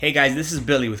Hey guys, this is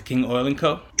Billy with King Oil &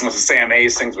 Co. This is Sam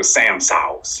Hastings with Sam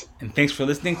Sauce. And thanks for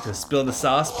listening to Spill the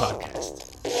Sauce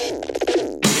podcast.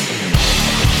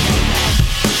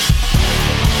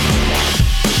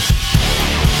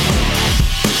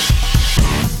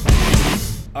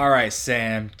 Alright,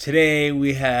 Sam. Today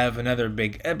we have another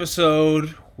big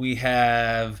episode. We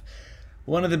have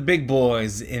one of the big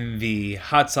boys in the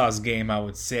hot sauce game, I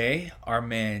would say. Our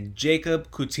man,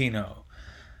 Jacob Coutinho.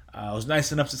 Was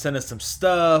nice enough to send us some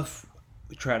stuff.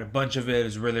 We tried a bunch of it. It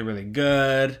was really, really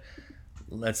good.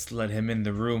 Let's let him in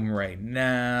the room right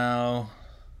now.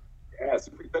 Yeah,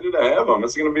 super excited to have him.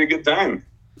 It's going to be a good time.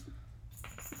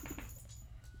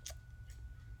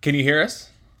 Can you hear us?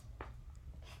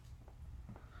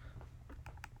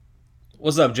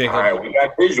 What's up, Jacob? All right, we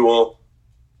got visual.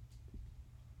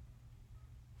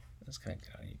 That's kind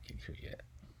of good. You can hear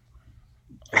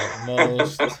yet.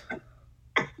 Almost.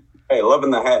 Hey,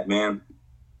 loving the hat, man.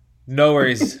 No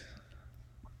worries.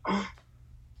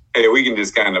 Hey, we can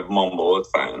just kind of mumble. It's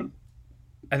fine.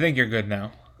 I think you're good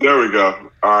now. There we go.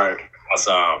 All right.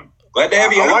 Awesome. Glad to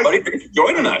have you on, buddy. Thanks for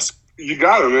joining us. You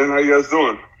got it, man. How you guys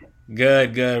doing?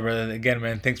 Good, brother. Again,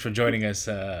 man, thanks for joining us.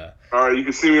 All right, you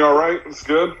can see me all right? It's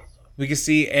good? We can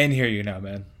see and hear you now,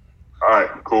 man. All right,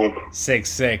 cool. Sick.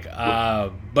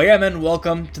 But yeah, man,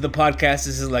 welcome to the podcast.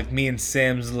 This is like me and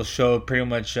Sam's little show. Pretty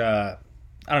much,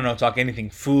 I don't know, talk anything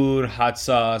food, hot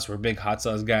sauce. We're big hot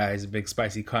sauce guys, big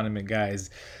spicy condiment guys.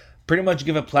 Pretty much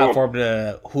give a platform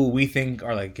to who we think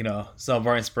are like, you know, some of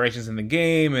our inspirations in the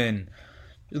game, and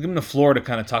just give them the floor to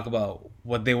kind of talk about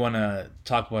what they want to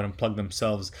talk about and plug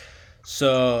themselves.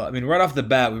 So, I mean, right off the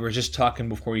bat, we were just talking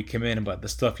before you came in about the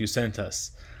stuff you sent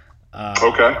us.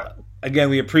 Okay. Again,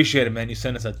 we appreciate it, man. You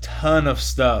sent us a ton of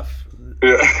stuff.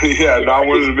 Yeah. No, I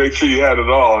wanted to make sure you had it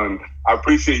all, and I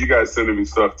appreciate you guys sending me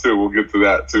stuff too. We'll get to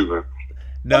that too, man.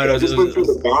 No, just went through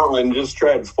the gauntlet and just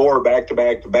tried 4 back to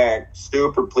back.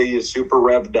 Super pleased, super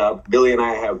revved up. Billy and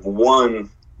I have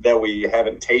one that we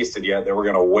haven't tasted yet that we're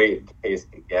gonna wait to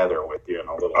taste together with you in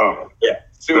a little bit. Yeah,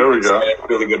 super there we excited. go.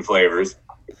 Really good flavors.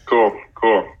 Cool.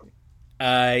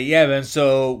 Yeah, man.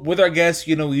 So with our guests,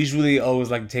 you know, we usually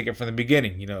always like to take it from the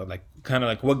beginning. You know, like kind of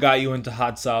like what got you into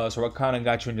hot sauce, or what kind of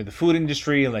got you into the food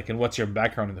industry, like, and what's your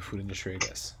background in the food industry, I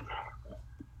guess.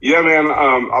 Yeah, man.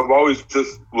 I've always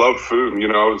just loved food. You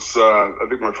know, I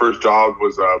think my first job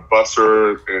was a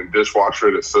busser and dishwasher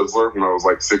at Sizzler when I was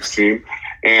like 16.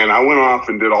 And I went off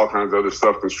and did all kinds of other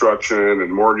stuff, construction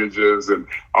and mortgages. And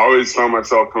I always found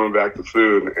myself coming back to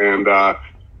food. And I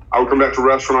would come back to the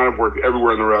restaurant. I've worked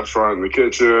everywhere in the restaurant, in the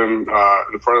kitchen, in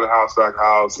the front of the house, back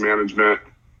house, management.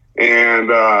 And,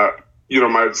 you know,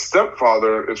 my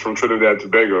stepfather is from Trinidad and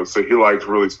Tobago, so he liked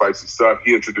really spicy stuff.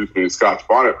 He introduced me to Scotch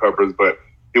bonnet peppers, but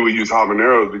he would use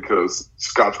habaneros because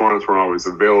Scotch bonnets weren't always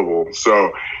available.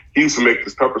 So he used to make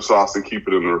this pepper sauce and keep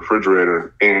it in the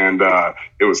refrigerator. And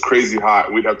it was crazy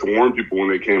hot. We'd have to warn people when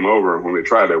they came over, when they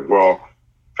tried it. Well,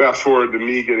 fast forward to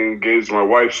me getting engaged to my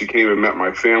wife. She came and met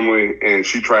my family, and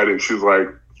she tried it. She was like,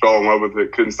 fell in love with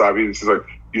it, couldn't stop eating. She's like,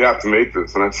 you have to make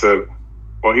this. And I said,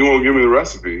 well, he won't give me the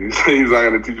recipe. He's not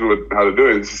going to teach me how to do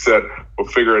it. And she said, well,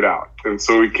 figure it out. And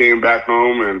so we came back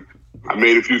home, and I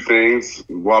made a few things.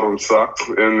 A lot of them sucked.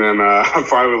 And then I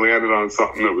finally landed on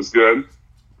something that was good.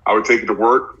 I would take it to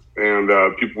work,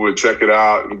 and people would check it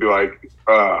out and be like,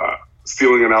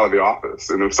 stealing it out of the office,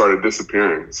 and it started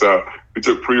disappearing. So we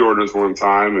took pre-orders one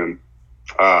time, and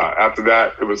after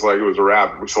that, it was a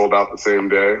wrap. We sold out the same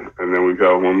day, and then we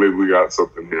go, well, maybe we got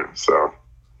something here. So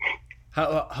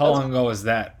how long ago was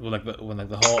that? When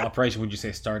the whole operation, would you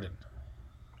say, started?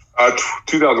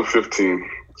 2015.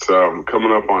 So I'm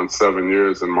coming up on 7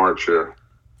 years in March here.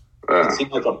 It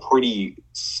seemed like a pretty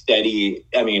steady,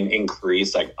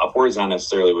 increase, like upwards, not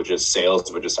necessarily with just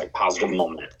sales, but just like positive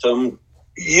momentum.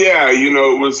 Yeah, you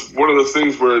know, it was one of those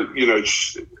things where, you know,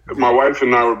 my wife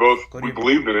and I were both, we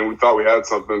believed in it. We thought we had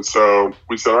something. So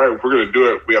we said, all right, if we're going to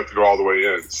do it, we have to go all the way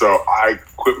in. So I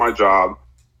quit my job.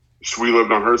 We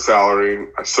lived on her salary.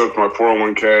 I soaked my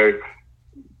 401k,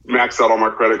 maxed out all my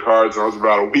credit cards. And I was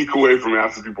about a week away from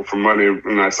asking people for money.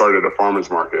 And I started a farmer's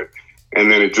market. And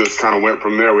then it just kind of went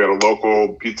from there. We had a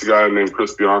local pizza guy named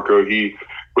Chris Bianco. He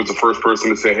was the first person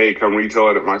to say, hey, come retail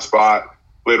it at my spot.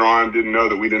 Later on, didn't know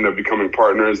that we'd end up becoming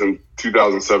partners in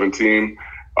 2017.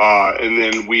 And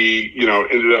then we, you know,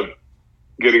 ended up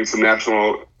getting some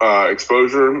national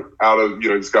exposure out of, you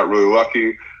know, just got really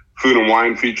lucky. Food and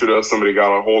Wine featured us. Somebody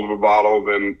got a hold of a bottle.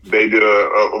 Then they did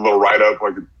a little write-up,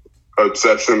 like a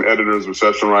session, editor's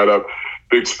session write-up,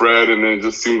 big spread. And then it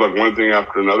just seemed like one thing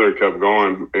after another kept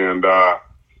going. And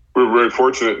we were very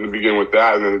fortunate to begin with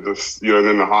that. And then it just, you know,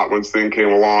 then the Hot Ones thing came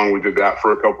along. We did that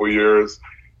for a couple of years.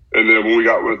 And then when we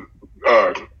got with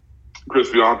Chris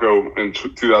Bianco in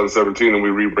 2017, and we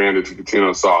rebranded to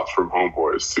Catino Sauce from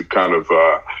Homeboys to kind of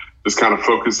just kind of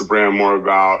focus the brand more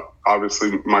about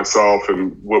obviously myself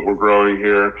and what we're growing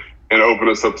here, and open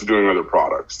us up to doing other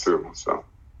products too. So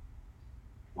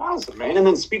awesome, man. And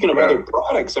then speaking of other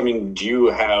products, I mean, do you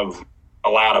have a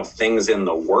lot of things in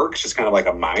the works, just kind of like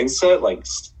a mindset, like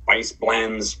spice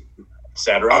blends,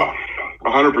 etc.?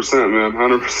 100%, man,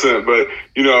 100%. But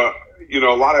you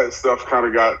know, a lot of that stuff kind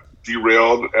of got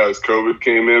derailed as COVID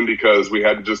came in, because we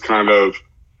had to just kind of,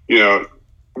 you know,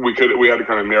 we had to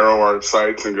kind of narrow our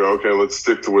sights and go, okay, let's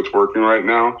stick to what's working right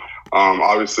now.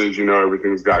 Obviously, as you know,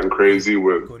 everything's gotten crazy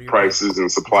with prices and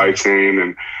supply chain,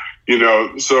 and you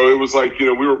know, so it was like, you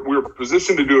know, we were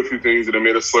positioned to do a few things, and it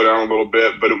made us slow down a little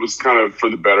bit, but it was kind of for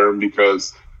the better,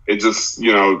 because it just,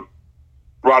 you know,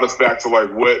 brought us back to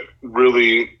like what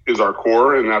really is our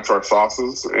core, and that's our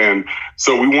sauces. And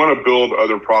so we want to build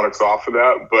other products off of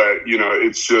that, but you know,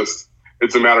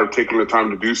 it's a matter of taking the time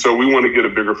to do so. We want to get a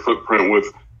bigger footprint with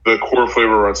the core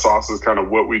flavor of our sauces, kind of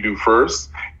what we do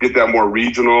first, get that more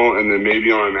regional, and then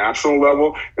maybe on a national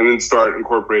level, and then start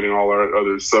incorporating all our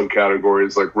other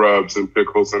subcategories like rubs and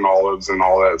pickles and olives and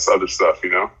all that other stuff, you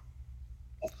know?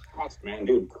 Awesome, man,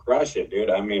 dude, crush it,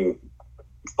 dude. I mean,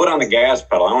 foot on the gas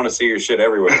pedal. I want to see your shit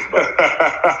everywhere. But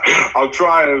I'm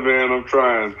trying, man. I'm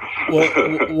trying.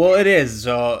 Well, it is.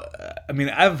 So, I mean,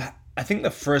 I think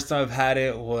the first time I've had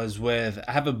it was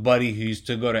I have a buddy who used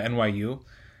to go to NYU.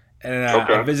 And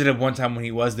I visited one time when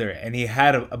he was there, and he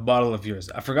had a bottle of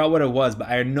yours. I forgot what it was, but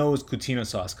I know it was Catino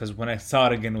Sauce, because when I saw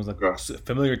it again, it was like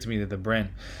familiar to me, the brand.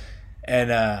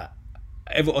 And I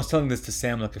was telling this to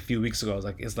Sam like a few weeks ago. I was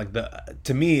like,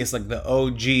 to me, it's like the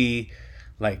OG,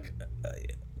 like,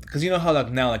 because you know how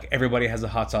like now like everybody has a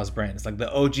hot sauce brand. It's like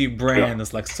the OG brand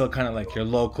that's like still kind of like your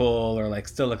local or like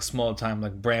still like small time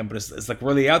like brand, but it's like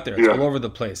really out there. It's all over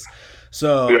the place.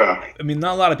 So, I mean,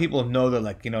 not a lot of people know that,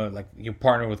 like, you know, like you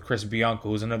partner with Chris Bianco,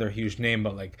 who's another huge name,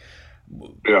 but like,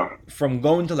 from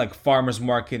going to like farmers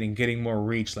market and getting more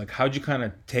reach, like, how'd you kind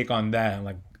of take on that and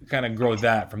like kind of grow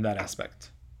that from that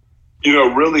aspect? You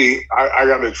know, really, I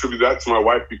got to attribute that to my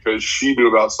wife, because she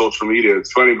knew about social media.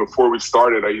 It's funny, before we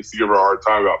started, I used to give her a hard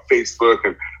time about Facebook,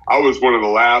 and I was one of the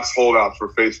last holdouts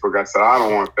for Facebook. I said, I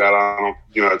don't want that.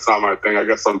 You know, it's not my thing. I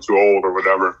guess I'm too old or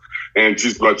whatever. And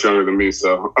she's much younger than me,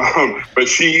 so. But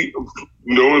she,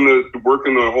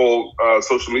 working the whole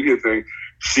social media thing,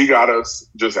 she got us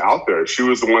just out there. She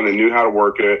was the one that knew how to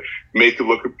work it, make it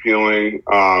look appealing.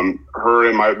 Her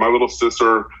and my little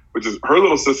sister, which is her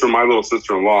little sister, my little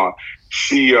sister-in-law,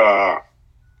 she did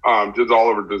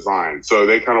all of her design. So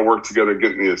they kind of worked together,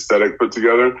 getting the aesthetic put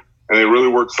together, and they really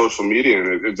worked social media,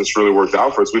 and it just really worked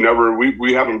out for us. We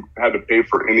haven't had to pay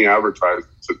for any advertising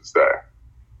to this day.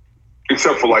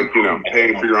 Except for like, you know,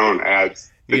 paying for your own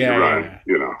ads that you run,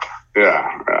 you know.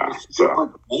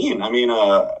 So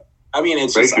I mean,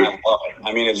 it's just, I love it.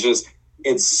 I mean,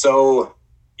 it's so,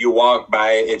 you walk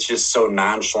by, it's just so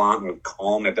nonchalant and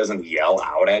calm. It doesn't yell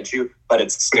out at you, but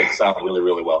it sticks out really,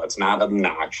 really well. It's not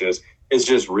obnoxious. It's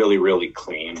just really, really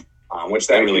clean, which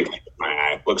that really catches my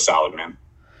eye. Looks solid, man.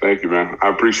 Thank you, man. I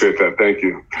appreciate that. Thank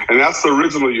you. And that's the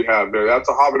original you have there. That's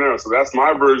a habanero. So that's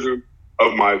my version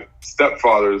of my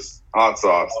stepfather's hot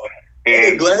sauce.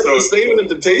 And glad we're saving it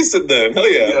to taste it then. Hell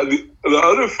yeah. The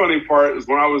other funny part is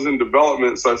when I was in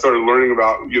development, so I started learning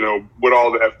about, you know, what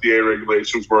all the FDA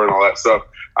regulations were and all that stuff.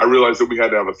 I realized that we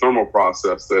had to have a thermal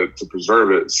process to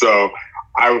preserve it. So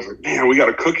I was like, man, we got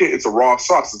to cook it. It's a raw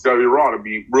sauce. It's got to be raw to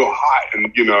be real hot.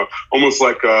 And, you know, almost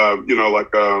like, I don't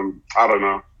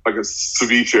know, like a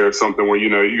ceviche or something where, you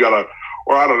know, you got to,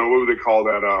 or I don't know, what would they call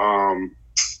that?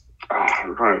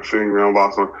 I'm trying to think, man,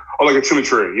 lost one. Oh, like a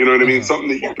chimichurri, you know what I mean? Something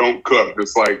that you don't cook.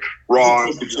 It's like raw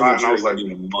and hot. And I was like,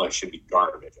 mush and be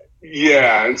garbage.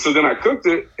 Yeah, and so then I cooked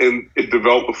it, and it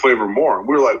developed the flavor more. And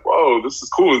we were like, whoa, this is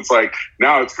cool. It's like,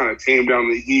 now it's kind of tamed down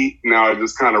the heat. Now it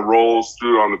just kind of rolls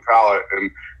through on the palate,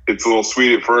 and it's a little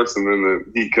sweet at first, and then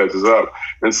the heat catches up.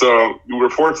 And so we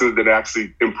were fortunate that it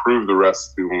actually improved the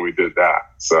recipe when we did that.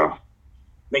 So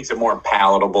makes it more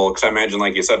palatable, because I imagine,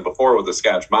 like you said before, with the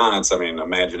Scotch bonnets, I mean,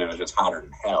 imagine it was just hotter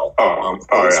than hell.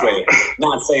 Way.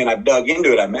 Not saying I've dug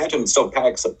into it. I imagine it still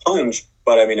packs a punch,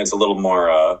 but I mean, it's a little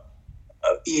more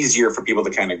easier for people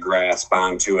to kind of grasp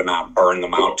onto and not burn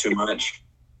them out too much.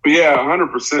 Yeah,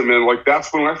 100%, man. Like,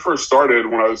 that's when I first started,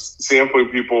 when I was sampling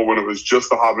people, when it was just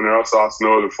the habanero sauce,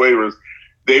 no other flavors.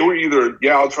 They were either,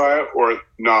 yeah, I'll try it, or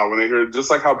no. When they hear, just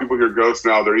like how people hear Ghost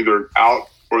now, they're either out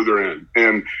or they're in.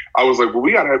 And I was like, well,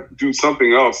 we got to do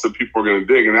something else that people are going to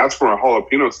dig. And that's where our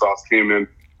jalapeno sauce came in.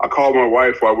 I called my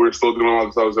wife while we were still doing all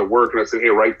this. I was at work, and I said, hey,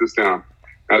 write this down.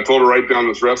 And I told her to write down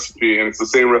this recipe, and it's the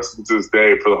same recipe to this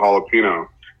day for the jalapeno.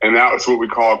 And that was what we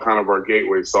call kind of our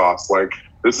gateway sauce. Like,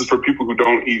 this is for people who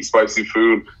don't eat spicy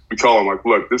food. We tell them, like,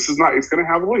 look, this is not, it's going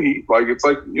to have a little heat. Like, it's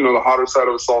like, you know, the hotter side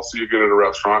of a salsa you get at a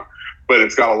restaurant, but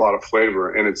it's got a lot of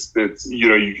flavor. And it's you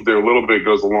know, there a little bit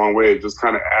goes a long way. It just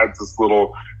kind of adds this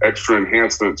little extra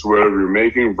enhancement to whatever you're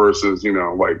making versus, you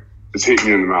know, like just hitting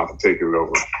you in the mouth and taking it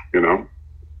over, you know?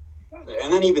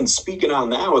 And then even speaking on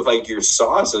that with like your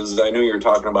sauces, I know you were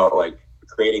talking about like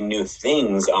creating new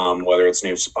things, whether it's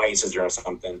new spices or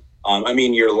something. I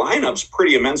mean, your lineup's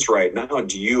pretty immense right now.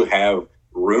 Do you have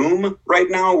room right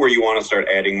now where you want to start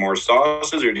adding more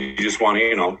sauces, or do you just want to,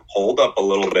 you know, hold up a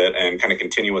little bit and kind of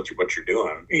continue with what you're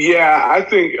doing? Yeah,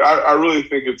 I really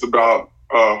think it's about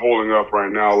holding up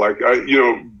right now. Like, you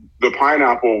know, the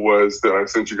pineapple that I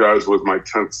sent you guys was my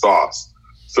 10th sauce.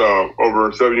 So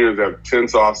over 7 years, I have 10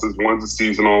 sauces. One's a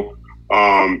seasonal.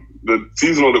 The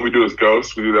seasonal that we do is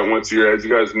Ghost. We do that once a year. As you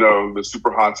guys know, the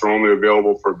super hots are only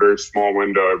available for a very small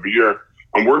window every year.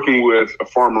 I'm working with a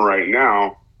farmer right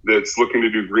now that's looking to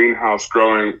do greenhouse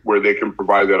growing where they can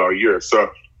provide that all year. So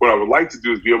what I would like to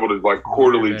do is be able to like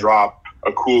quarterly drop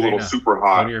a cool little super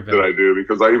hot that I do,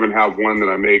 because I even have one that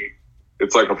I make.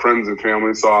 It's like a friends and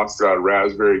family sauce, got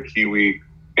raspberry, kiwi,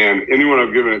 and anyone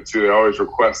I've given it to, they always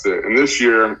request it. And this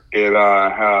year it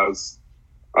has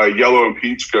a yellow and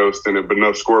peach ghost in it, but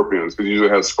no scorpions, because it usually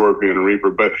has scorpion and reaper.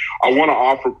 But I want to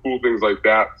offer cool things like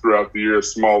that throughout the year,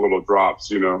 small little drops,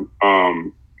 you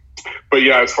know. But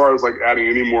yeah, as far as like adding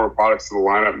any more products to the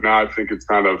lineup, now I think it's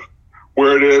kind of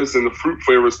where it is, and the fruit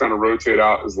flavors kind of rotate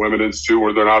out as limiteds too,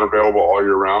 where they're not available all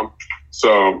year round.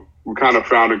 So we kind of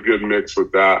found a good mix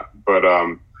with that. But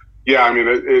yeah, I mean,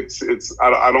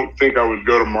 I don't think I would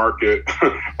go to market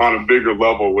on a bigger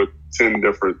level with 10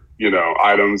 different, you know,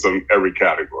 items in every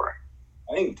category.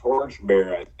 I think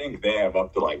Torchbear, I think they have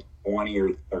up to like 20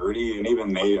 or 30. And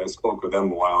even I spoke with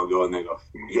them a while ago, and they go,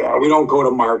 yeah, we don't go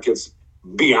to markets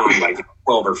beyond like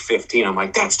 12 or 15. I'm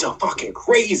like, that's still fucking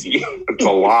crazy. It's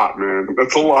a lot, man.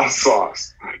 That's a lot of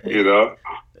sauce, you know?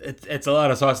 It's a lot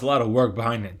of sauce, a lot of work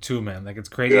behind it too, man. Like, it's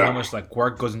crazy how much like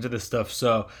work goes into this stuff.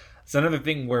 So it's another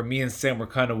thing where me and Sam were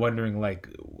kind of wondering, like,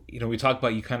 you know, we talked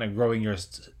about you kind of growing your,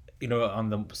 you know, on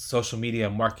the social media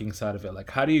marketing side of it.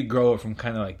 Like, how do you grow it from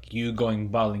kind of like you going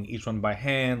bottling each one by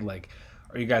hand? Like,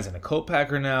 are you guys in a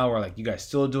co-packer now, or like you guys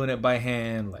still doing it by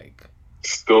hand? Like,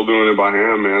 still doing it by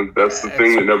hand, man. That's the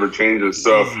thing that never changes.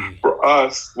 So for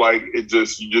us, like, you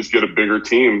just get a bigger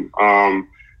team.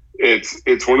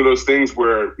 It's one of those things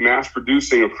where mass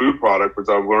producing a food product, which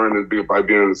I've learned by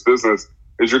being in this business,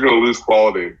 is you're going to lose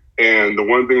quality. And the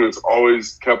one thing that's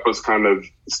always kept us kind of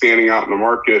standing out in the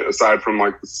market, aside from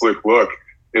like the slick look,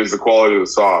 is the quality of the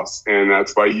sauce. And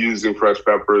that's by using fresh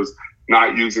peppers,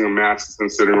 not using a mash that's been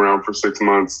sitting around for 6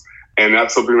 months. And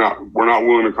that's something that we're not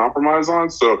willing to compromise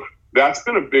on. So that's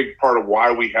been a big part of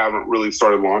why we haven't really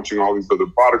started launching all these other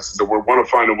products, is that we want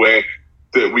to find a way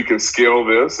that we can scale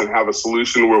this and have a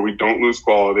solution where we don't lose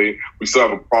quality. We still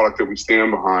have a product that we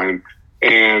stand behind,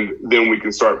 and then we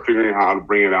can start figuring out how to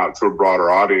bring it out to a broader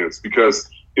audience. Because,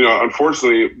 you know,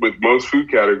 unfortunately, with most food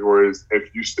categories,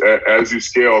 as you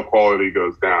scale, quality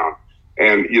goes down.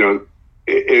 And, you know,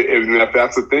 if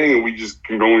that's the thing, and we just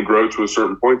can only grow to a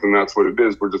certain point, then that's what it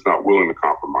is. We're just not willing to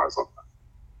compromise on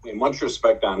that. And much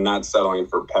respect on not settling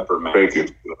for pepper mash. Thank you.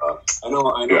 I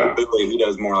know Billy, he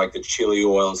does more like the chili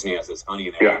oils, and he has his honey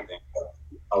and everything. Yeah.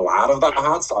 A lot of the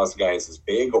hot sauce guys, as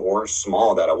big or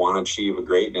small, that I want to achieve a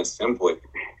greatness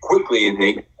quickly,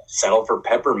 they settle for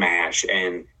pepper mash.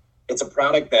 And it's a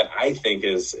product that I think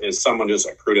is someone just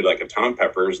uprooted like a ton of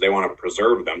peppers. They want to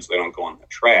preserve them so they don't go in the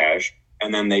trash,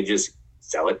 and then they just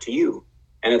sell it to you.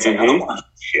 And it's like, I don't want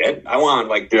shit. I want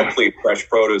like complete fresh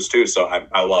produce too. So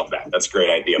I love that. That's a great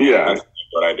idea. Yeah. That's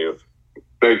what I do.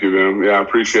 Thank you, man. Yeah, I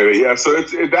appreciate it. Yeah. So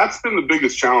that's been the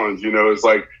biggest challenge, you know, is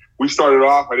like, we started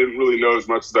off, I didn't really know as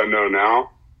much as I know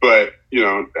now, but, you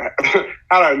know, had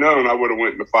I known, I would have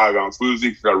went into 5-ounce Luzi,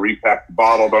 because I repacked the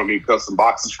bottle, don't need custom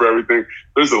boxes for everything.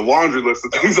 There's a laundry list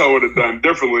of things I would have done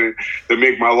differently that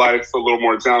make my life a little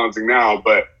more challenging now.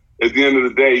 But at the end of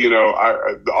the day, you know,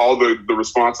 all the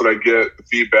response that I get, the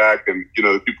feedback, and, you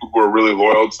know, the people who are really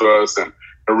loyal to us and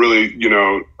are really, you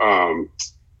know, are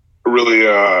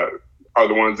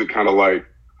the ones that kind of like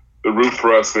the root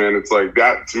for us, man. It's like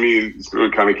that to me,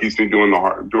 it kind of keeps me doing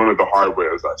it the hard way,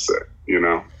 as I say, you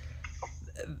know.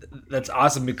 That's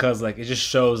awesome, because like it just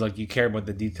shows like you care about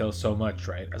the details so much,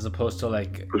 right? As opposed to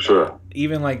like, for sure,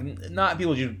 even like not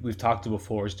people we've talked to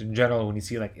before, just in general, when you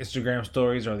see like Instagram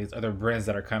stories or these other brands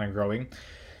that are kind of growing,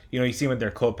 you see them in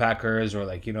their co-packers or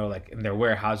like, like in their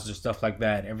warehouses or stuff like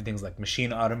that. And everything's like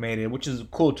machine automated, which is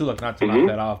cool too. Like not to knock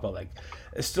that off, but like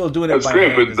it's still doing it by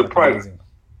hand is like amazing.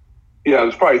 Yeah,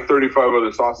 there's probably 35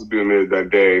 other sauces being made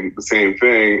that day, the same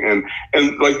thing.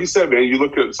 And like you said, man, you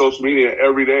look at social media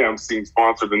every day, I'm seeing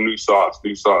sponsored a new sauce.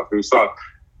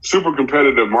 Super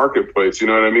competitive marketplace, you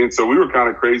know what I mean? So we were kind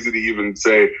of crazy to even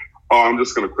say, oh, I'm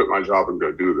just going to quit my job and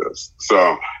go do this.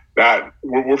 So that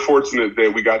we're fortunate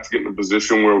that we got to get in a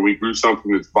position where we grew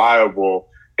something that's viable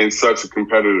in such a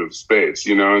competitive space,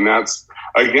 and that's,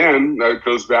 again, that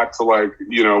goes back to like,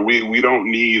 we don't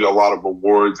need a lot of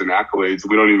awards and accolades.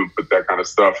 We don't even put that kind of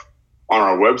stuff on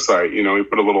our website. We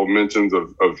put a little mentions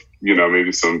of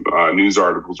maybe some news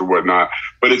articles or whatnot,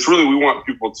 but it's really, we want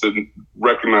people to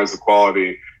recognize the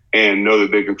quality and know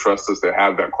that they can trust us to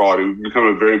have that quality. We've become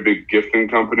a very big gifting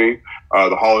company.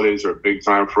 The holidays are a big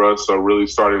time for us. So really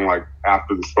starting like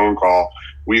after this phone call,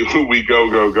 we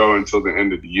go until the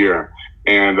end of the year.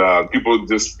 And people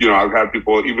just, I've had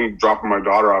people even dropping my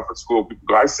daughter off at school. People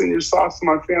go, I send your sauce to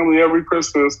my family every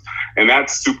Christmas. And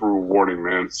that's super rewarding,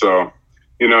 man. So,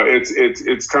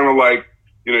 it's kind of like,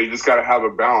 you just got to have a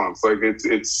balance. Like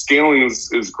it's scaling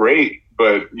is great,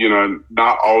 but,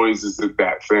 not always is it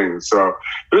that thing. So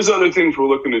there's other things we're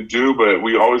looking to do, but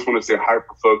we always want to stay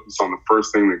hyper focused on the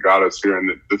first thing that got us here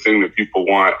and the thing that people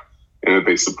want and that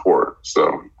they support.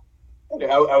 So.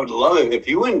 I would love it if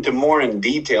you went into more in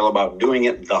detail about doing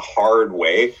it the hard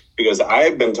way, because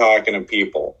I've been talking to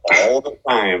people all the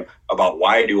time about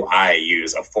why do I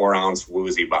use a 4-ounce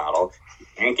Woozy bottle? You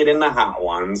can't get in the hot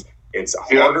ones. It's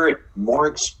harder, more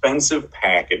expensive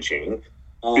packaging.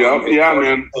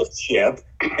 Man. Ship.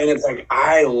 And it's like,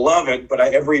 I love it, but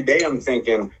every day I'm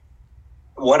thinking,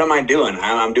 what am I doing?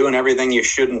 I'm doing everything you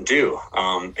shouldn't do.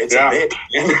 It's a bitch.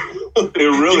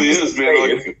 It really is,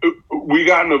 man. Like, we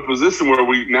got in a position where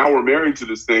we're married to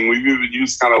this thing. We've even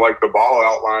used kind of like the bottle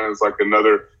outline as like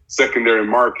another secondary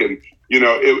market.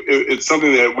 It's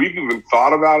something that we've even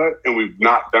thought about it and we've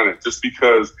not done it just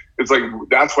because it's like,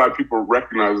 that's why people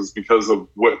recognize us because of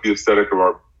what the aesthetic of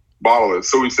our bottle is.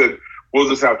 So we said, we'll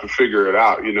just have to figure it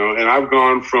out, and I've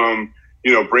gone from,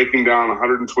 breaking down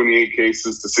 128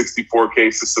 cases to 64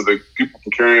 cases so that people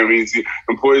can carry them easy.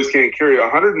 Employees can't carry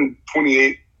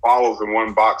 128 bottles in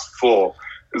one box full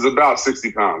is about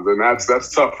 60 pounds. And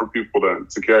that's tough for people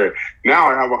to carry.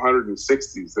 Now I have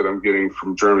 160s that I'm getting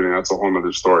from Germany. That's a whole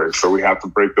nother story. So we have to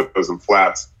break those in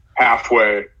flats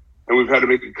halfway. And we've had to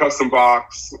make a custom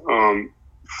box.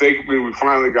 Thankfully, we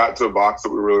finally got to a box that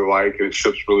we really like and it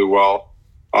ships really well.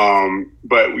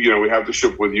 But we have to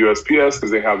ship with USPS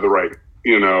because they have the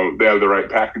right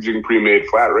packaging, pre-made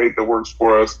flat rate that works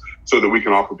for us so that we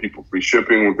can offer people free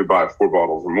shipping when they buy 4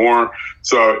 bottles or more.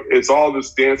 So it's all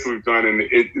this dance that we've done. And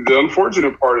the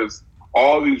unfortunate part is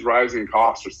all these rising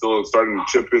costs are still starting to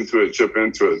chip into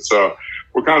it. So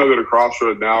we're kind of at a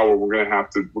crossroad now where we're going to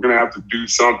have to do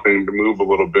something to move a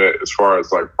little bit as far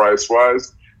as like price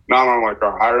wise, not on like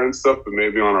our higher end stuff, but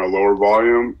maybe on our lower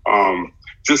volume,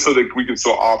 just so that we can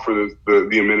still offer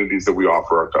the amenities that we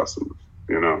offer our customers,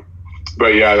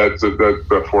 But yeah, that's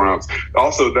the 4 ounce.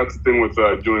 Also, that's the thing with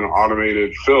doing an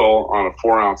automated fill on a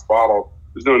 4 ounce bottle.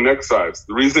 There's no neck size.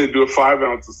 The reason they do a 5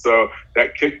 ounce is so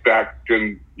that kickback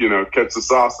can, catch the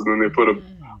sauce, and then they put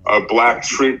a black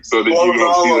shrink so that you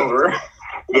don't see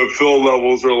the fill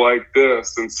levels are like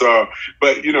this. And so,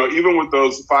 but even with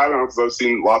those 5 ounces, I've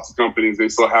seen lots of companies, they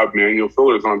still have manual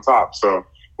fillers on top. So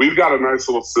we've got a nice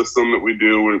little system that we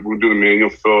do. We do the manual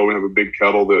fill. We have a big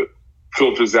kettle that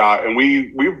filters out, and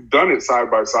we've done it side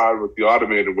by side with the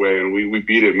automated way, and we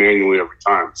beat it manually every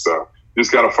time. So you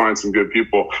just got to find some good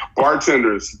people.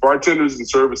 Bartenders and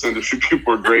service industry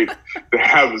people are great to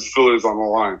have as fillers on the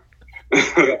line.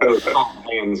 Hot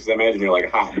hands. I imagine you're like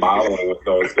hot bottling with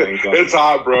those things. It's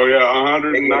hot, bro. Yeah,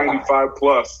 195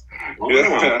 plus. Wow.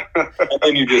 Yeah, and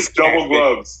then you just double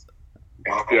gloves.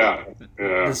 Yeah,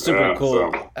 It's super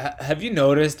cool. So. Have you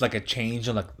noticed like a change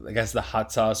in like I guess the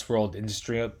hot sauce world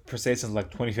industry per se since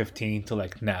like 2015 to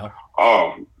like now?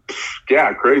 Oh,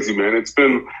 yeah, crazy, man. It's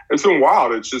been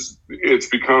wild. It's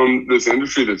become this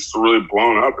industry that's really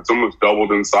blown up. It's almost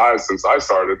doubled in size since I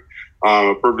started.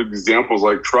 A perfect example is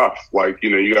like Truff. Like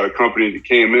you got a company that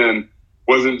came in,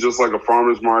 wasn't just like a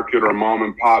farmer's market or a mom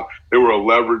and pop. They were a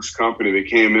leveraged company. They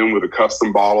came in with a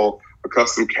custom bottle, a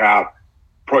custom cap.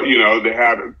 They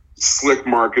had slick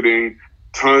marketing,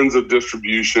 tons of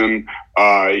distribution,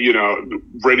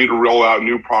 ready to roll out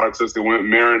new products as they went,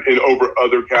 and over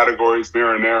other categories,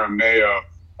 marinara, mayo,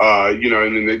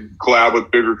 and then they collab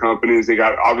with bigger companies. They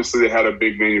had a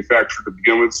big manufacturer to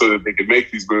begin with so that they could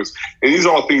make these moves. And these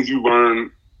are all things you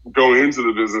learn going into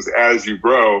the business as you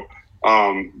grow.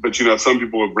 But, some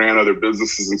people have ran other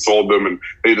businesses and sold them, and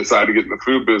they decide to get in the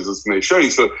food business, and they show you.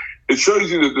 So it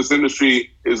shows you that this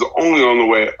industry is only on the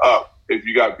way up if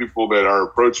you got people that are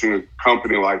approaching a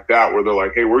company like that, where they're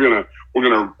like, hey, we're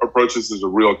gonna approach this as a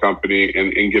real company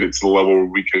and get it to the level where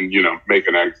we can, make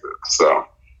an exit. So,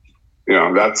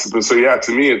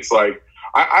 to me, it's like,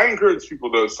 I encourage people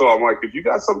though. So I'm like, if you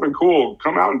got something cool,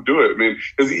 come out and do it. I mean,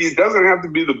 because it doesn't have to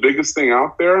be the biggest thing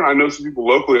out there. I know some people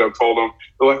locally, I've told them,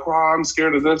 they're like, well, I'm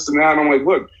scared of this and that. And I'm like,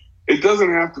 look, it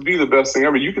doesn't have to be the best thing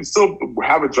ever. You can still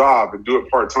have a job and do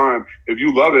it part-time. If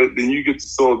you love it, then you get to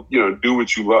still, do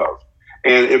what you love.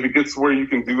 And if it gets to where you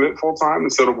can do it full-time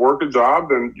instead of work a job,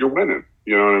 then you're winning.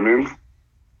 You know what I mean?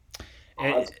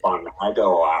 Oh, that's fun. I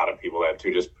tell a lot of people that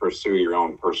to just pursue your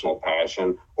own personal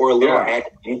passion, or a little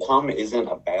added income isn't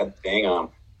a bad thing. A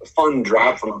fun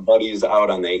drop from our buddies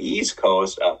out on the East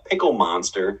Coast, Pickle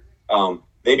Monster.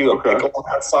 They do a pickle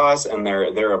hot sauce, and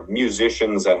they're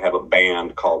musicians that have a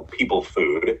band called People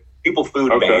Food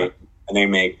Band, and they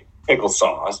make pickle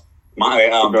sauce.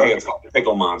 It's called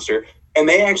Pickle Monster, and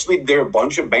they're a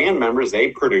bunch of band members. They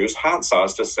produce hot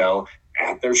sauce to sell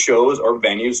at their shows or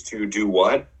venues to do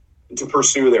what? To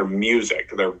pursue their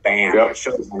music, their band.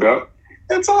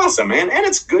 That's awesome, man. And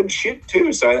it's good shit,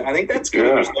 too. So I think that's good.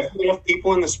 Yeah. There's definitely enough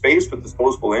people in the space with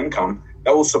disposable income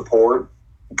that will support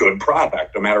good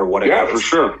product, no matter what it is. Yeah,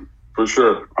 for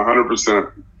sure.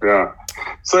 100%. Yeah.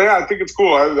 So, I think it's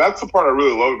cool. That's the part I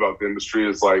really love about the industry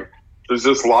is, like, there's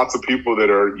just lots of people that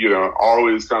are,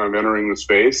 always kind of entering the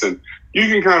space. And you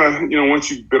can kind of,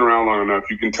 once you've been around long enough,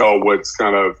 you can tell what's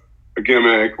kind of a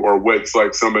gimmick or what's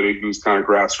like somebody who's kind of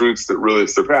grassroots that really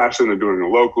is their passion. They're doing it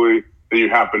locally. Then you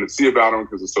happen to see about them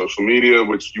because of social media,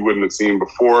 which you wouldn't have seen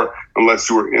before unless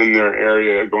you were in their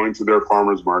area, going to their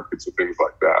farmers markets and things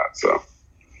like that. So,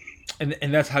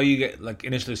 and that's how you get like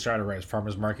initially started, right?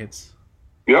 Farmers markets.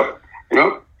 Yep.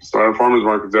 Started farmers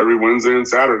markets every Wednesday and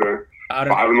Saturday, 5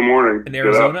 a.m. in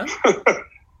Arizona.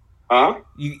 Huh?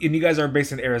 You guys are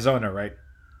based in Arizona, right?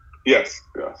 Yes.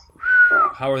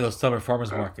 How are those summer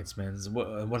farmers markets, man?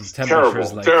 What the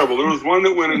temperatures like? Terrible. There was one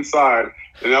that went inside,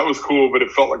 and that was cool, but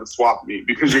it felt like a swap meet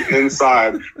because you're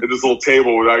inside at this little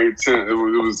table without your tent.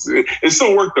 It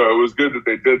still worked though. It was good that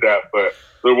they did that, but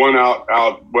the one out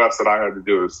west that I had to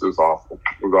do was awful.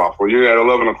 It was awful. You're at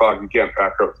 11 o'clock. You can't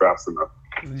pack up fast enough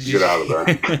to get out of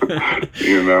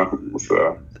there.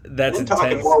 So that's intense.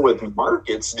 Talking more with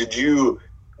markets. Did you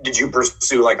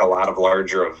pursue like a lot of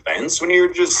larger events when you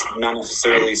were just not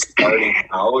necessarily starting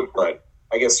out, but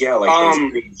I guess, like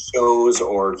those big shows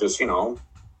or just,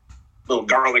 little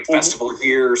garlic festival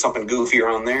here or something goofy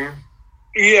around there?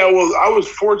 Yeah, well, I was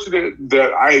fortunate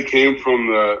that I came from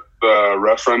the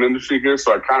restaurant industry here,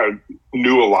 so I kind of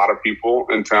knew a lot of people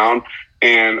in town.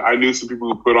 And I knew some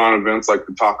people who put on events like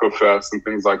the Taco Fest and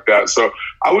things like that. So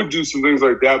I would do some things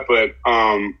like that, but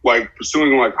like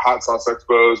pursuing like hot sauce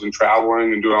expos and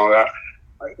traveling and doing all that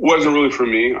wasn't really for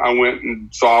me. I went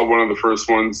and saw one of the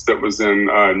first ones that was in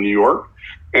New York,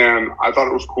 and I thought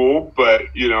it was cool. But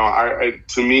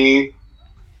to me,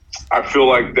 I feel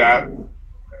like that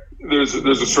there's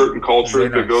a certain culture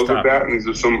that goes with that, and these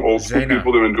are some old school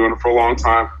people that have been doing it for a long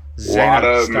time. A lot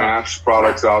of mashed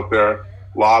products out there.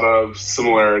 A lot of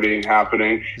similarity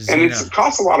happening. And it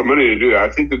costs a lot of money to do that. I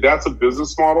think that's a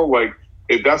business model. Like,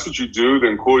 if that's what you do,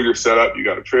 then cool, you're set up. You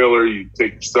got a trailer, you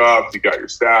take your stuff, you got your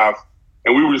staff.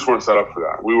 And we just weren't set up for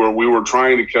that. We were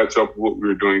trying to catch up with what we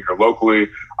were doing here locally.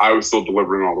 I was still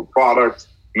delivering all the product,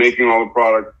 making all the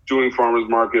product, doing farmers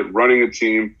market, running a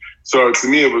team. So to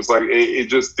me, it was like, it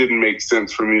just didn't make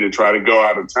sense for me to try to go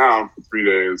out of town for 3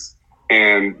 days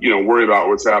and, worry about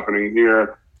what's happening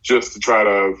here, just to try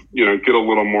to, get a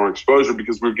little more exposure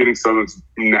because we're getting some of this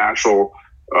natural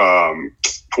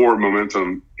forward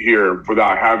momentum here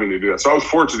without having to do that. So I was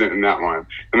fortunate in that line.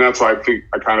 And that's why I think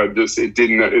I kind of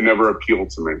it never appealed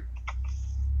to me.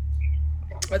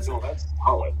 That's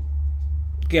solid.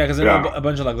 Yeah, because I know a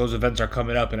bunch of like those events are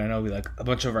coming up, and I know like a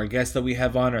bunch of our guests that we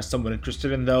have on are somewhat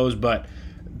interested in those, but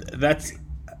that's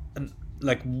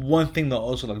like one thing that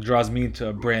also like draws me into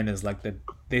a brand is like that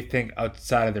they think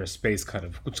outside of their space, kind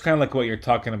of, which is kind of like what you're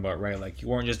talking about, right? Like you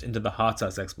weren't just into the hot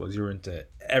sauce expos, you were into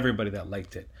everybody that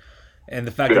liked it, and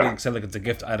the fact that it said like it's a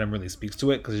gift item really speaks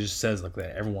to it because it just says like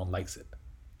that everyone likes it.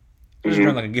 It's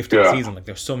around like a gifting season. Like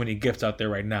there's so many gifts out there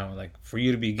right now. Like for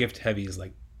you to be gift heavy is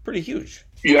like pretty huge.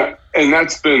 Yeah, and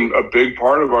that's been a big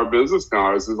part of our business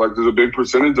now. Is like there's a big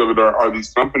percentage of it are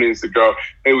these companies that go,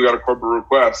 hey, we got a corporate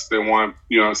request. They want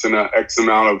send out X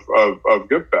amount of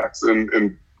gift packs,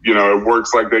 and it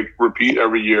works like they repeat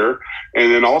every year.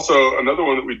 And then also another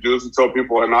one that we do is to tell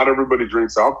people, and not everybody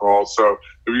drinks alcohol. So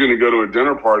if you're going to go to a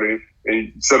dinner party,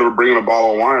 and instead of bringing a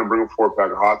bottle of wine, bring a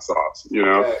 4-pack of hot sauce, and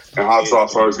hot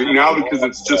sauce always good now because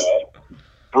it's just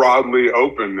broadly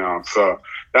open now. So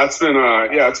that's been,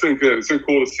 it's been good. It's been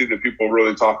cool to see that people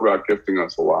really talk about gifting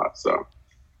us a lot. So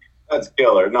that's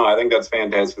killer. No, I think that's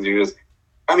fantastic.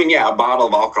 A bottle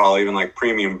of alcohol, even like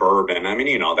premium bourbon. I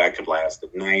mean, that could last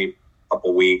a night, a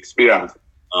couple weeks. Yeah.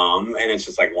 And it's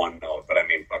just like one note. But I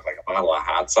mean, like a bottle of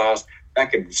hot sauce,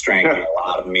 that could strengthen a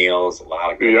lot of meals, a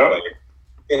lot of good flavor.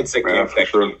 It's a gift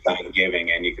that keeps on giving,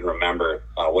 and you can remember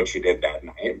what you did that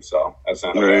night. So that's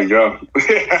not there. You go.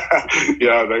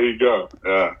 Yeah, there you go.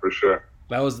 Yeah, for sure.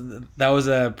 That was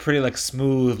a pretty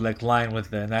smooth line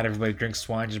with the not everybody drinks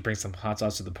wine, just bring some hot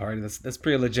sauce to the party. That's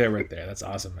pretty legit right there. That's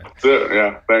awesome, man. That's it.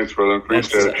 Yeah, thanks, brother.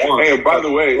 Appreciate it. Hey, and by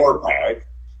the way,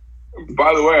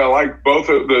 I like both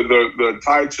of the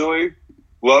Thai chili.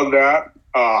 Love that.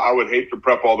 I would hate to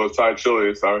prep all those Thai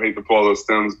chilies. I would hate to pull all those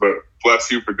stems, but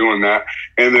bless you for doing that.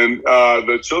 And then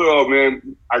the chili oil,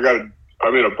 man, I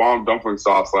made a bomb dumpling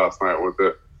sauce last night with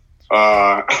it.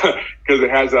 Because it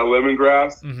has that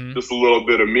lemongrass, just a little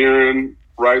bit of mirin,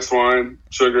 rice wine,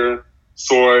 sugar,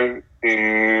 soy,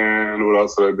 and what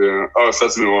else did I do? Oh,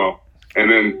 sesame oil.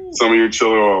 And then some of your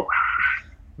chili oil.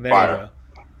 Fire.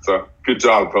 So good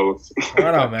job, fellas.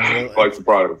 Right on, man. Well, like the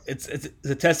product. It's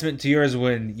a testament to yours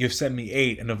when you've sent me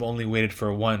 8 and I've only waited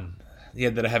for 1.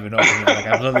 Yeah, that I haven't opened yet.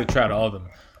 I've literally tried all of them.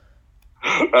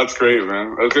 That's great,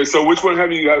 man. Okay, so which one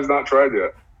have you guys not tried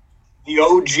yet? The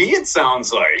OG, it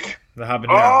sounds like. The habanero.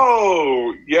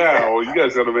 Oh, yeah. Well, you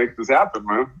guys got to make this happen,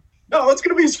 man. No, it's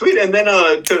going to be sweet. And then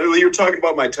you're talking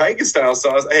about my Tiger style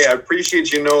sauce. Hey, I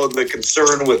appreciate the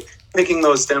concern with picking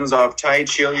those stems off Thai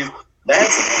chilies.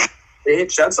 That's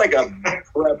like a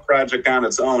prep project on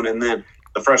its own. And then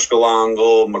the fresh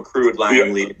galangal, macrude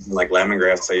lime leaves, and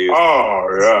lemongrass I use. Oh,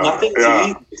 yeah. Nothing to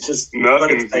eat. It's just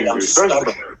nothing to eat. I'm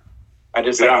stubborn. I know.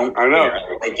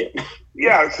 I like it.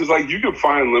 Yeah, it's just you can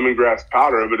find lemongrass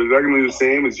powder, but is that going to be the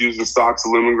same as using stalks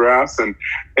of lemongrass? And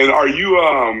are you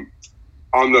on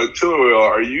the chili oil?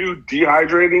 Are you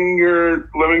dehydrating your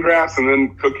lemongrass and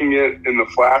then cooking it in the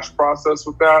flash process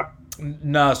with that?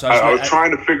 No, so I was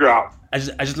trying to figure out. I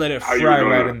just let it fry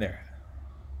right in there.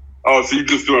 Oh, so you're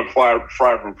just doing fry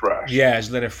from fresh? Yeah,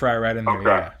 just let it fry right in there. Okay.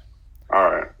 Yeah. All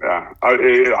right. Yeah,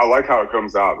 I like how it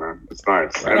comes out, man. It's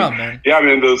nice. Right on, man. Yeah,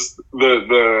 man.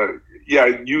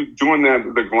 You doing that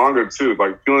the galanga too,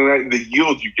 feeling that the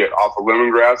yield you get off of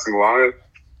lemongrass and galanga,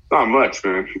 not much,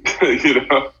 man.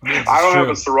 I don't have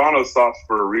a Serrano sauce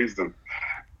for a reason.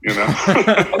 And then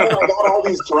I got all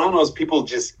these Serranos people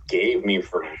just gave me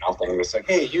for nothing. It's like,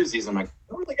 hey, use these. I'm like,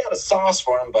 I really got a sauce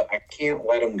for them, but I can't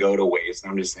let them go to waste.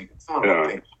 And I'm just thinking,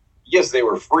 yes, they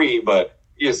were free, but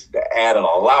you just added a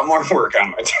lot more work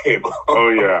on my table. Oh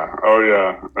yeah.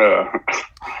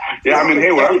 Yeah, I mean,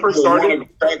 hey, when I first started,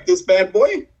 crack this bad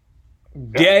boy.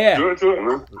 Yeah. Do it,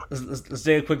 man. Let's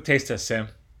take a quick taste test, Sam.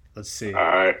 Let's see. All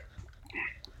right.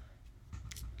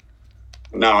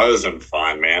 No, it wasn't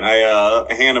fun, man.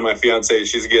 Hannah, my fiance,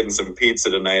 she's getting some pizza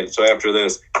tonight. So after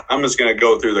this, I'm just gonna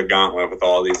go through the gauntlet with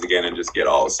all these again and just get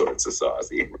all sorts of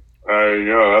saucy. There you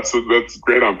go. That's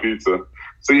great on pizza.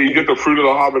 So you get the fruit of the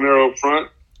habanero up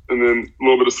front, and then a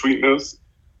little bit of sweetness,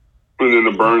 and then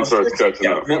the burn starts catching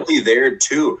up. Definitely there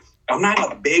too. I'm not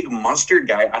a big mustard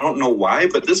guy. I don't know why,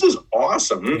 but this is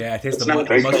awesome. Yeah, I taste the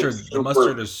mustard. The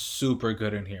mustard is super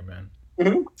good in here, man.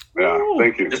 Mm-hmm. Yeah,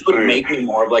 thank you. This would make me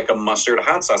more of a mustard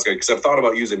hot sauce guy because I've thought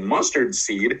about using mustard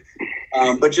seed,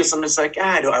 but I'm just like,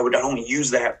 I don't use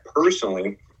that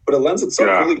personally. But it lends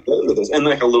itself really good with this, and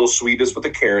a little sweetness with the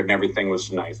carrot and everything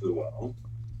was nice as well.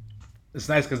 It's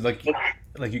nice because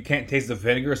you can't taste the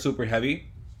vinegar super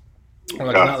heavy,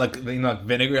 or not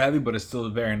vinegar heavy, but it's still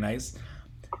very nice.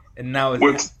 And now it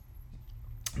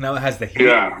has the heat.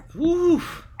 Yeah.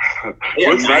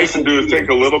 What's nice to do is take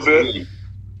a little bit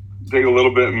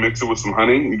and mix it with some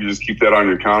honey. You can just keep that on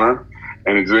your counter,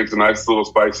 and it makes a nice little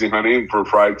spicy honey for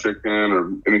fried chicken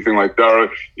or anything like that, or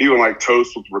even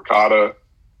toast with ricotta,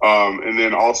 and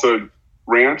then also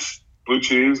ranch, blue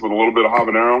cheese with a little bit of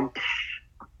habanero.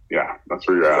 Yeah, that's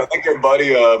where you're at. I think your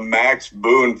buddy Max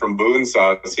Boone from Boone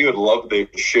Sauce, he would love this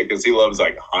shit because he loves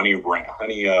honey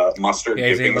mustard.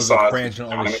 Yeah, he loves ranch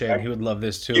and all this shit. He would love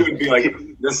this too. He would be like,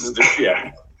 "This is the shit."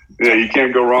 Yeah, you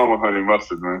can't go wrong with honey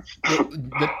mustard, man.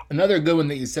 Another good one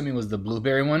that you sent me was the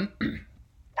blueberry one.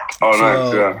 Oh,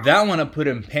 nice, yeah. That one I put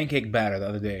in pancake batter the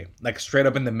other day, straight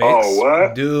up in the mix. Oh,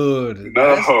 what? Dude.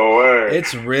 No way.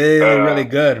 It's really, really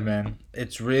good, man.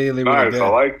 It's really, really nice. good. I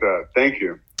like that. Thank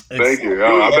you. Thank you.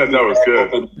 Oh, I bet that was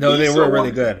good. No, they were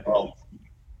really good.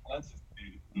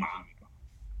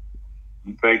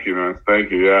 Thank you, man.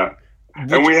 Thank you. Yeah.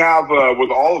 And we have,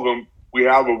 with all of them, we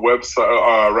have a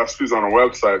website, recipes on our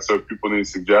website. So if people need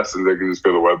suggestions, they can just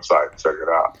go to the website and check it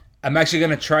out. I'm actually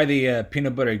going to try the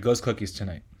peanut butter ghost cookies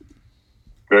tonight.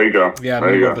 There you go. Yeah, I'm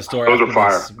going to go to the store. Those are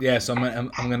fire. Yeah, so I'm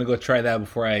going to go try that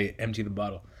before I empty the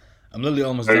bottle. I'm literally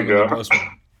almost done with the roast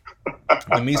one.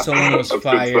 The miso one was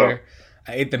fire.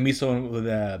 I ate the miso one with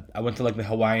I went to like the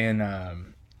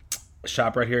Hawaiian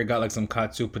shop right here. I got like some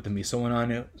katsu, put the miso one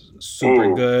on it.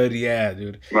 Super good. Yeah,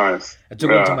 dude. Nice. I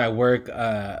took one to my work.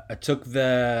 I took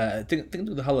the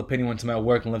the jalapeno one to my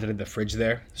work and left it in the fridge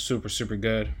there. Super, super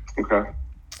good. Okay.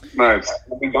 Nice.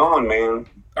 Be gone, man.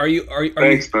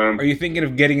 Thanks, man. Are you thinking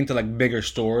of getting into like bigger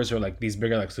stores or like these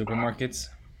bigger like supermarkets?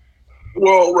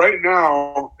 Well, right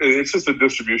now it's just a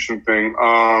distribution thing.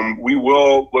 We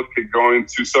will look at going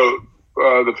to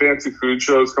the Fancy Food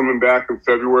Show is coming back in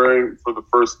February for the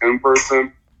first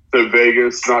in-person to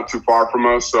Vegas, not too far from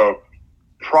us. So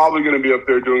probably going to be up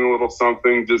there doing a little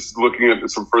something, just looking at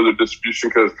some further distribution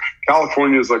because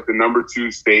California is like the number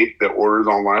 2 state that orders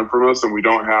online from us, and we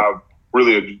don't have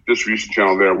really a distribution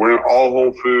channel there. We're in all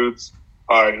Whole Foods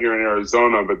here in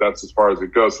Arizona, but that's as far as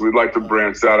it goes. So we'd like to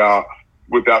branch that out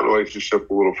with that relationship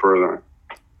a little further.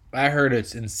 I heard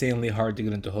it's insanely hard to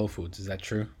get into Whole Foods. Is that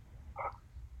true?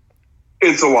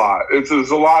 It's a lot. It's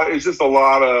just a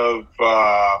lot of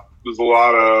there's a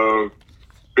lot of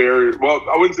barrier. Well,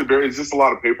 I wouldn't say barrier. It's just a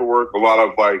lot of paperwork. A lot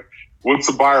of like once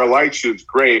the buyer likes you, it's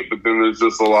great. But then there's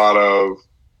just a lot of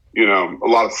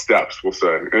steps. We'll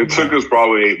say. And it took us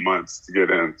probably 8 months to get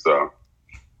in. So,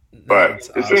 but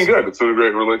it's been good. It's been a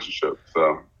great relationship.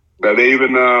 So. Yeah, they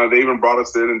even brought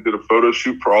us in and did a photo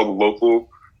shoot for all the local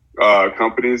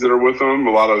companies that are with them.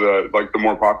 A lot of the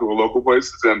more popular local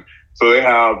places, and so they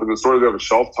have in the store they have a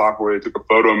shelf talk where they took a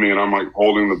photo of me and I'm like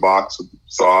holding the box of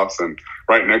sauce and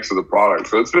right next to the product.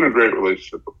 So it's been a great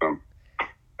relationship with them.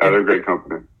 Yeah, they're a great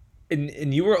company.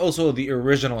 And you were also the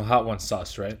original Hot One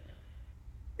sauce, right?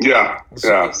 Yeah.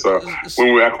 So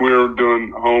when we were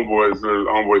doing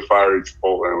Homeboys Fiery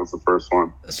Chipotle, was the first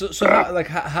one. So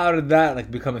how did that like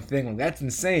become a thing? Like, that's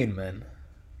insane, man.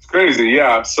 It's crazy,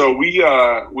 yeah. So we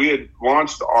had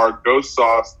launched our ghost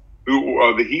sauce. The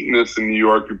Heatonist in New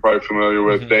York, you're probably familiar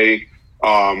with. Mm-hmm. They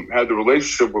had the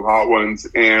relationship with Hot Ones,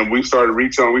 and we started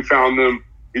reaching out. We found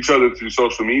each other through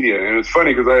social media, and it's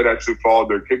funny because I had actually followed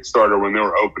their Kickstarter when they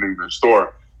were opening their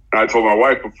store. And I told my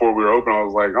wife before we were open, I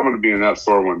was like, I'm going to be in that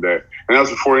store one day. And that was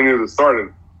before any of this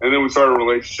started. And then we started a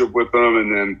relationship with them.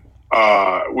 And then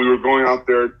we were going out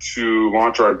there to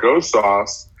launch our ghost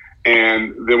sauce.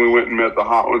 And then we went and met the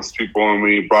Hot Ones people, and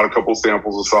we brought a couple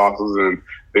samples of sauces. And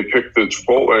they picked the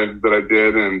Chipotle that I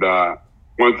did. And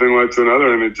one thing led to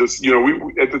another. And it just,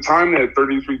 we at the time, they had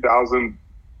 33,000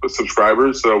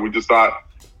 subscribers. So we just thought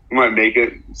we might make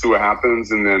it, see what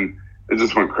happens. And then it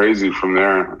just went crazy from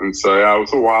there. And so, yeah, it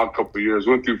was a wild couple of years.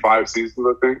 Went through 5 seasons,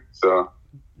 I think. So,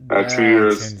 2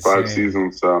 years, insane. 5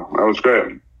 seasons. So, that was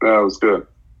great. Yeah, it was good.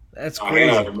 That's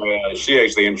crazy. She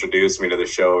actually introduced me to the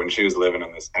show, and she was living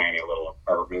in this tiny little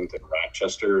apartment in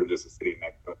Rochester, just a city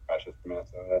next to Rochester,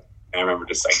 Minnesota. And I remember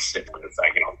just like sitting in this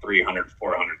 300,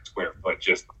 400 square foot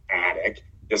just attic,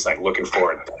 just like looking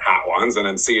forward to Hot Ones, and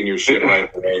then seeing your shit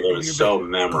right away. It was so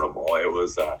memorable. It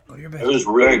was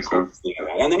really cool seeing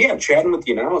that. And then chatting with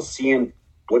you now, seeing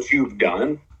what you've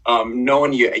done,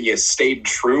 knowing you stayed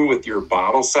true with your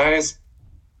bottle size.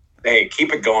 Hey,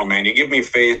 keep it going, man. You give me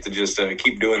faith to just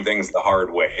keep doing things the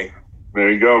hard way. There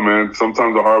you go, man.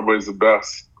 Sometimes the hard way is the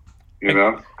best.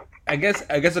 I guess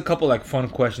a couple like fun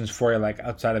questions for you, like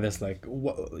outside of this, like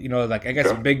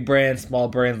big brands, small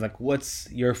brands, like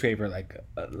what's your favorite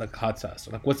like hot sauce?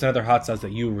 Like what's another hot sauce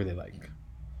that you really like?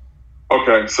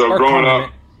 Okay, so growing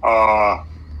up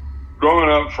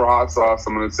for hot sauce,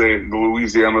 I'm gonna say the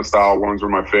Louisiana style ones were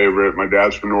my favorite. My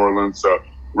dad's from New Orleans, so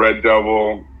Red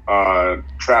Devil,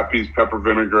 Trapeze pepper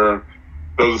vinegar.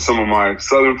 Those are some of my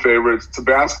southern favorites.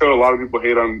 Tabasco, a lot of people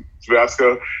hate on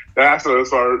Tabasco. That's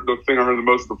the thing I heard the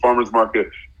most at the farmer's market.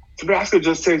 Tabasco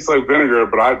just tastes like vinegar,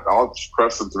 but I'll just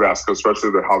crush the Tabasco,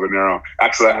 especially the habanero.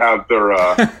 Actually, I have their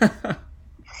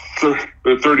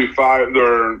 35,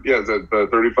 the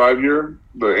 35 year,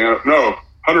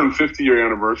 150 year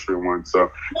anniversary one. So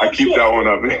I keep that one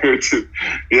up there too.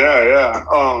 Yeah.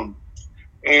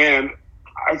 And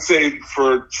I'd say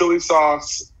for chili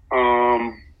sauce,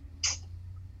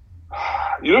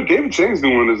 David Chang's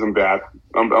new one isn't bad.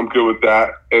 I'm good with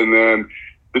that. And then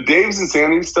the Dave's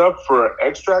Insanity stuff for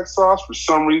extract sauce, for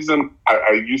some reason,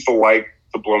 I used to like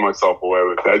to blow myself away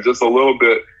with that. Just a little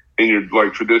bit in your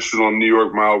like traditional New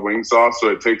York mild wing sauce, so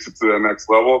it takes it to the next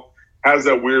level. Has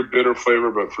that weird bitter flavor,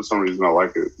 but for some reason I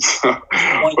like it.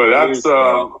 But that's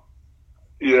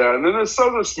yeah. And then there's some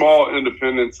other small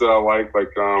independents that I like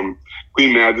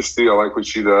Queen Majesty. I like what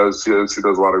she does. She does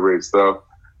a lot of great stuff.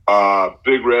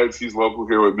 Big Reds, he's local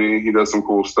here with me. He does some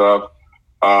cool stuff.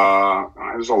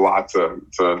 There's a lot to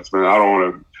I don't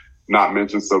want to not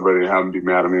mention somebody and have them be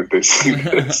mad at me if they see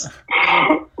this.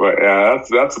 But yeah,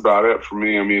 that's about it for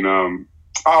me. I mean,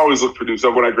 I always look for new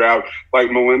stuff when I grab,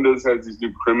 like Melinda's has these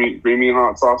new creamy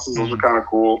hot sauces. Those are kind of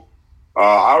cool.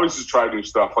 I always just try new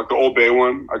stuff. Like the Old Bay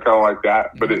one, I kind of like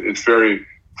that, but it's very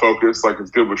focused. Like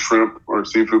it's good with shrimp or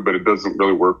seafood, but it doesn't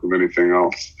really work with anything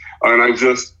else. And I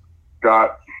just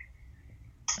I'm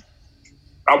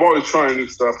always trying new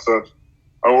stuff, so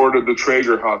I ordered the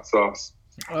Traeger hot sauce.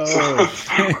 Oh. So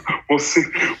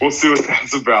we'll see what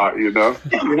that's about, you know.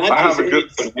 You're not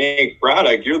just to make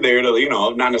product. You're there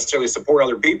to, not necessarily support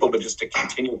other people, but just to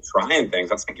continue trying things.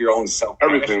 That's like your own self.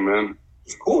 Everything, man.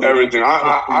 It's cool. Everything.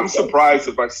 I'm surprised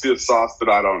if I see a sauce that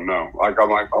I don't know. Like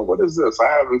I'm like, oh, what is this? I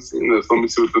haven't seen this. Let me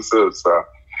see what this is. So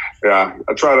yeah,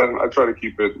 I try to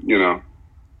keep it,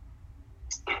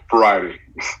 variety,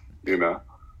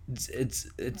 It's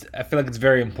I feel like it's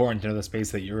very important to know the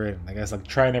space that you're in. I guess like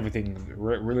trying everything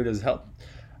really does help.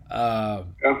 Yeah.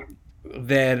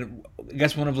 Then I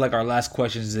guess one of like our last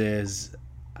questions is,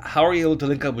 how are you able to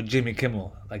link up with Jimmy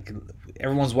Kimmel? Like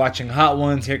everyone's watching Hot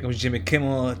Ones. Here comes Jimmy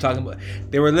Kimmel talking about.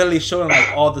 They were literally showing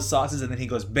like all the sauces, and then he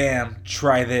goes, "Bam!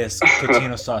 Try this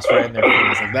Cotino sauce right in their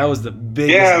face." Like that was the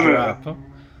biggest drop. Huh?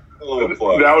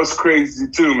 That was crazy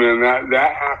too, man.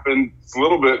 That happened a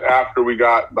little bit after we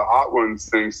got the Hot Ones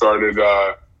thing started.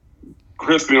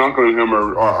 Chris Bianco and him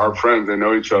are friends. They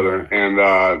know each other, and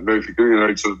they know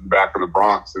each other back in the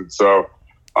Bronx. And so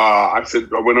I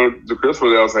went on to Chris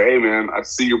one day. I was like, "Hey, man, I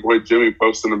see your boy Jimmy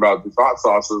posting about these hot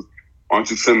sauces. Why don't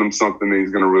you send him something that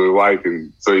he's gonna really like?"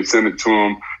 And so he sent it to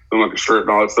him, like a shirt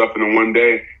and all that stuff. And then one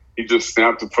day he just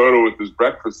snapped a photo with his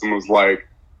breakfast and was like,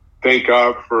 "Thank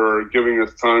God for giving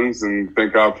us tongues, and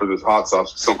thank God for this hot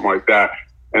sauce," or something like that.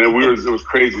 And it was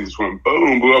crazy. It just went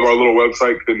boom, blew up. Our little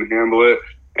website couldn't handle it,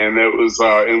 and it was,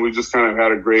 and we just kind of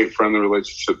had a great friendly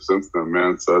relationship since then,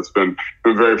 man. So it's been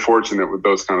very fortunate with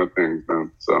those kind of things,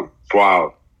 man. So it's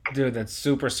wild, dude. That's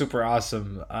super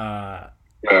awesome.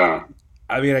 Yeah.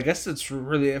 I mean, I guess that's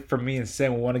really it for me and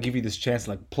Sam. We want to give you this chance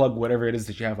to like plug whatever it is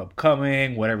that you have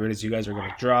upcoming, whatever it is you guys are going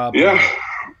to drop. Yeah.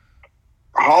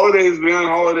 Holidays, man.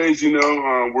 Holidays,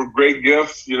 were great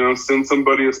gifts. Send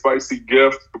somebody a spicy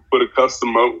gift, put a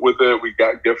custom note with it. We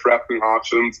got gift wrapping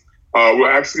options. We're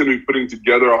actually going to be putting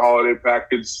together a holiday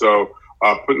package. So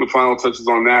putting the final touches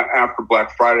on that after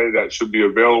Black Friday. That should be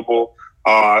available.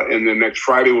 And then next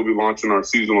Friday, we'll be launching our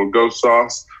seasonal ghost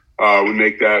sauce. We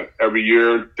make that every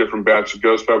year. Different batch of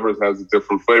ghost peppers, has a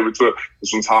different flavor to it.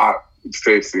 This one's hot. It's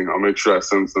tasty. I'll make sure I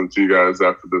send some to you guys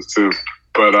after this too.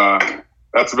 But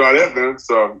that's about it, man.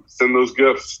 So send those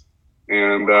gifts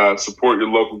and support your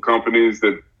local companies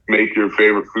that make your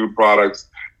favorite food products,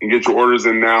 and get your orders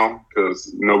in now,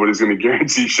 because nobody's going to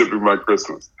guarantee shipping by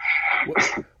Christmas.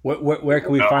 Where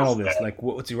can we find all this? Like,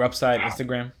 what's your website,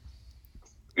 Instagram?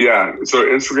 Yeah, so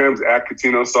Instagram's at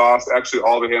Cotino Sauce. Actually,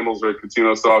 all the handles are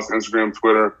Cotino Sauce: Instagram,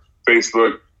 Twitter,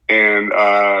 Facebook, and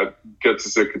gets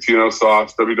us at Cotino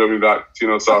Sauce,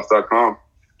 www.cotinosauce.com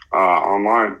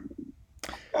online.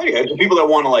 Yeah, to people that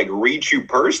want to like reach you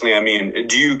personally, I mean,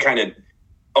 do you kind of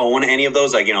own any of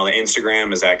those? Like, the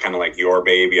Instagram, is that kind of like your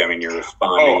baby? I mean, you're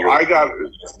responding. I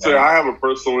have a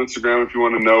personal Instagram if you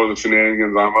want to know the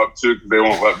shenanigans I'm up to, because they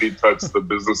won't let me touch the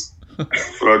business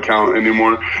account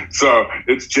anymore. So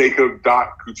it's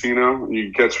jacob.cutino.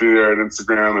 You can catch me there at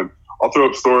Instagram, and I'll throw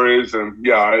up stories. And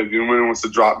yeah, if anyone wants to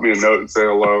drop me a note and say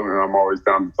hello, and I'm always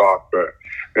down to talk. But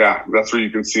yeah, that's where you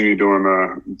can see me doing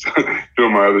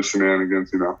doing my other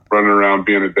shenanigans, running around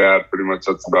being a dad. Pretty much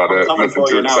that's about it. Nothing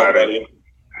too exciting.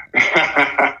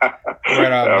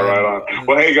 Right on. Yeah, right on.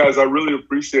 Well, hey guys, I really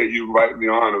appreciate you inviting me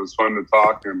on. It was fun to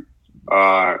talk and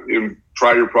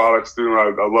try your products too.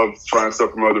 I love trying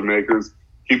stuff from other makers.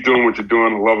 Keep doing what you're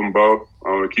doing. I love them both.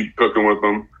 I'm gonna keep cooking with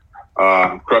them,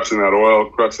 crushing that oil,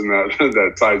 crushing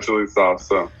that Thai chili sauce.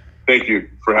 So thank you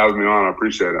for having me on. I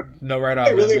appreciate it. No, right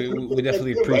on. We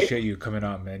definitely appreciate you coming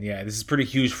on, man. Yeah, this is pretty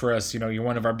huge for us. You're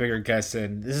one of our bigger guests,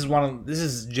 and this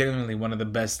is genuinely one of the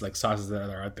best like sauces that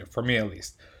are out there, for me at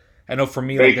least. I know for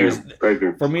me,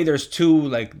 there's two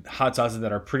like hot sauces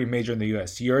that are pretty major in the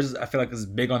U.S. Yours, I feel like, is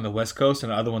big on the West Coast,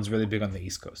 and the other one's really big on the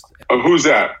East Coast. Who's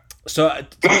that? So to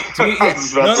me, I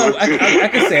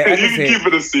can say it. You can keep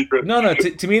it a secret. No.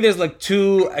 To me, there's like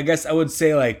two. I guess I would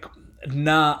say like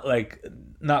not like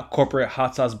not corporate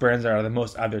hot sauce brands that are the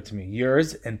most out there to me.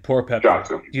 Yours and Pour Pepper.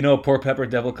 Gotcha. Do you know Pour Pepper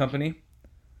Devil Company?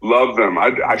 Love them.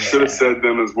 I should have said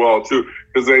them as well too,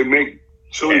 because they make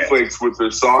chili flakes with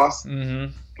their sauce.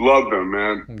 Mm-hmm. Love them,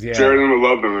 man. Yeah. Jared and I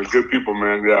love them. They're good people,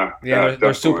 man. Yeah,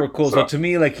 they're super cool. So to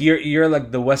me, like you're like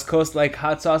the West Coast like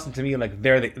hot sauce, and to me like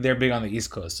they're big on the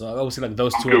East Coast. So obviously like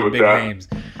those two are the big names.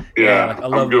 Yeah, like, I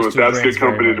love I'm good those with two that. That's brands good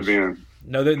company very to much. be in.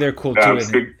 No, they're cool Yeah, too.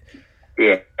 it's good.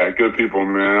 Yeah, good people,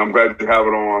 man. I'm glad to have it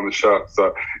on the show.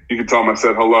 So you can tell them I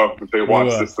said hello. If they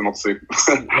watch this, then I'll see. Once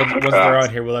they're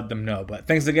on here, we'll let them know. But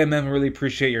thanks again, man. We really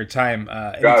appreciate your time.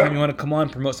 Anytime you want to come on,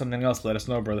 promote something else, let us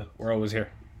know, brother. We're always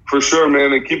here. For sure,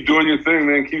 man. And keep doing your thing,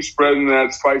 man. Keep spreading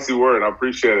that spicy word. I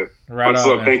appreciate it. Right Much on,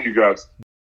 love. man. Thank you, guys.